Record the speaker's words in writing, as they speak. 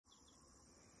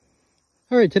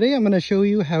Alright, today I'm going to show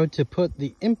you how to put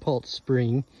the impulse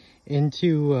spring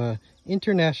into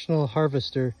International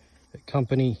Harvester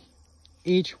Company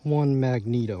H1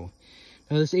 Magneto.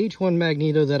 Now this H1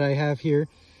 Magneto that I have here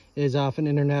is off an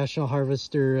International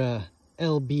Harvester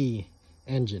LB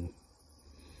engine.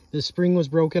 This spring was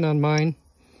broken on mine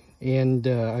and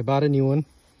I bought a new one,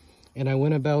 and I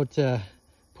went about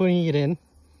putting it in.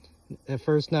 At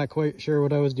first not quite sure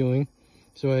what I was doing,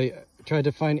 so I tried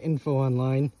to find info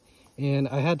online. And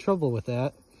I had trouble with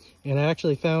that, and I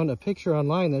actually found a picture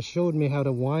online that showed me how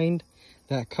to wind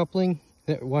that coupling,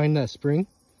 wind that spring,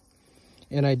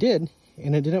 and I did,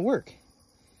 and it didn't work.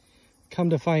 Come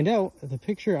to find out, the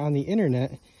picture on the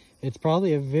internet, it's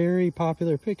probably a very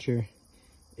popular picture,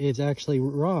 it's actually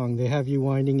wrong. They have you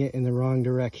winding it in the wrong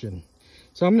direction.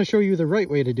 So I'm going to show you the right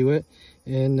way to do it,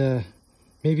 and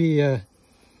maybe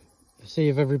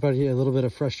save everybody a little bit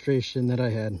of frustration that I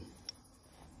had.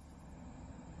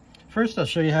 First, I'll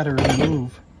show you how to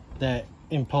remove that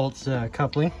impulse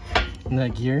coupling and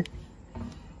that gear.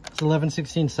 It's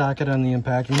 11/16 socket on the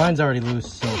impact. Mine's already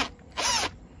loose, so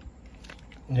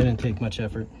it didn't take much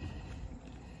effort.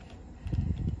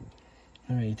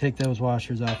 All right, you take those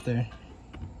washers off there.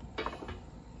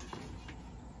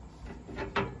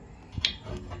 I'm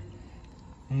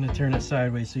going to turn it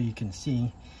sideways so you can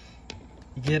see.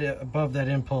 You get it above that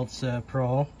impulse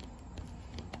prowl,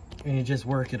 and you just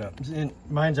work it up. And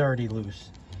mine's already loose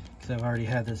because I've already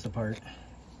had this apart.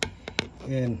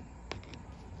 And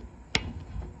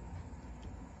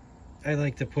I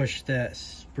like to push that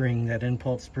spring, that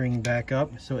impulse spring, back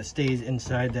up so it stays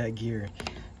inside that gear.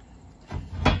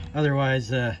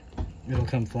 Otherwise, it'll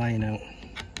come flying out.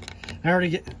 I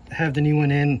already have the new one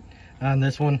in on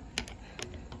this one.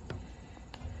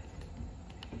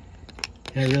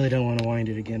 And I really don't want to wind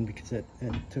it again because it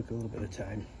took a little bit of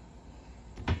time.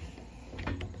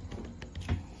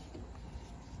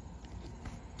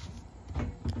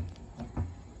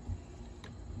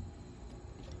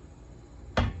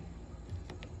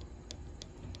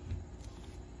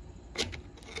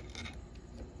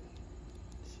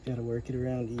 Got to work it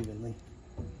around evenly.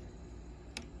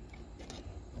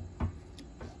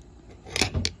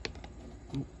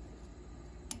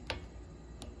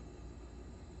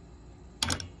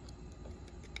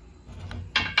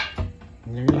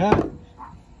 And there you have it.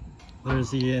 There's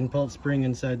the impulse spring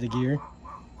inside the gear.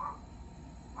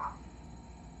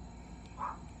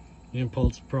 The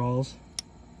impulse prawls.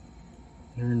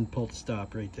 And impulse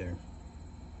stop right there.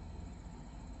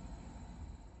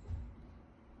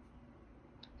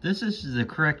 This is the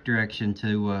correct direction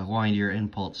to wind your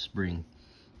impulse spring.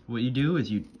 What you do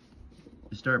is you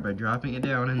start by dropping it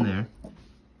down in there.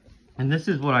 And this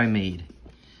is what I made.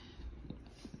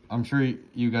 I'm sure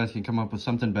you guys can come up with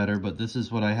something better, but this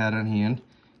is what I had on hand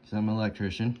because I'm an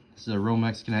electrician. This is a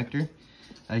Romex connector.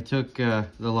 I took the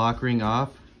lock ring off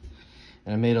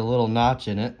and I made a little notch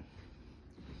in it.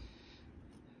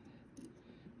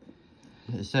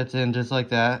 It sets in just like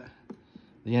that.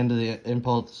 The end of the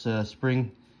impulse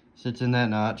spring sits in that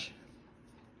notch,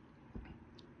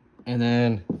 and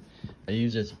then I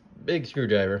use this big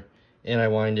screwdriver and I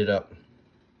wind it up.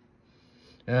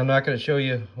 And I'm not going to show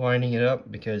you winding it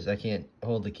up because I can't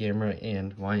hold the camera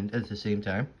and wind at the same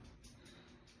time.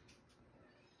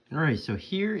 Alright, so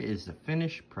here is the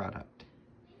finished product.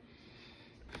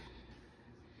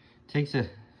 Takes a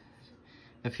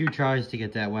few tries to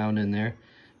get that wound in there.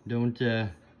 Don't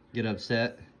get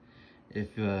upset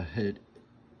if it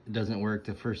doesn't work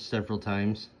the first several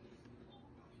times.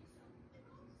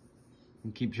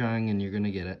 You keep trying and you're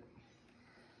gonna get it.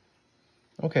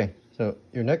 Okay, so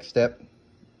your next step,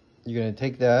 you're gonna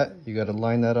take that, you gotta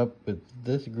line that up with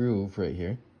this groove right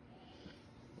here.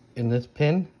 And this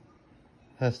pin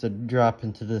has to drop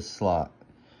into this slot.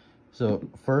 So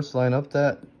first line up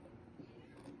that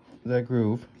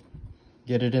groove,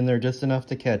 get it in there just enough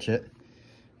to catch it.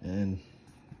 And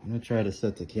I'm gonna try to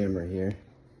set the camera here.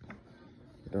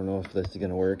 I don't know if this is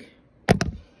gonna work.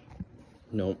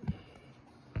 Nope.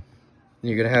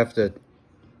 You're gonna have to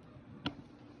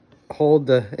hold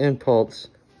the impulse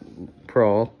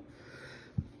prowl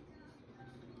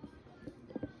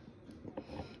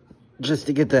just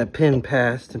to get that pin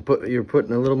past, and you're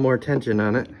putting a little more tension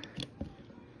on it.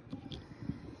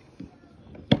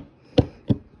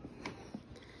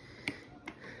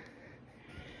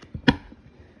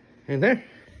 And there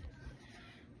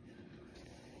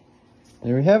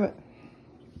we have it.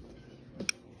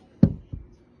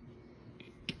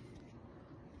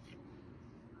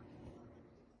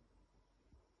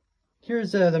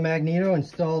 Here's the Magneto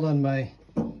installed on my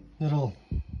little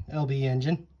LB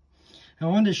engine. I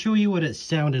wanted to show you what it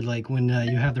sounded like when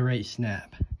you have the right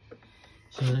snap.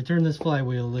 So to turn this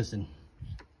flywheel, listen.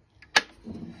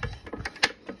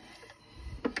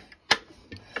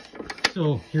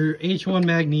 So your H1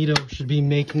 Magneto should be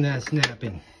making that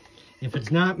snapping. If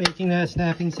it's not making that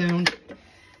snapping sound,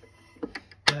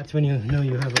 that's when you know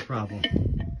you have a problem.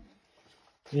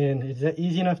 And it's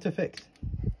easy enough to fix.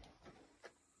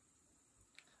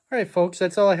 Alright folks,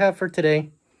 that's all I have for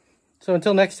today. So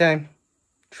until next time,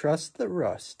 trust the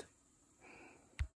rust.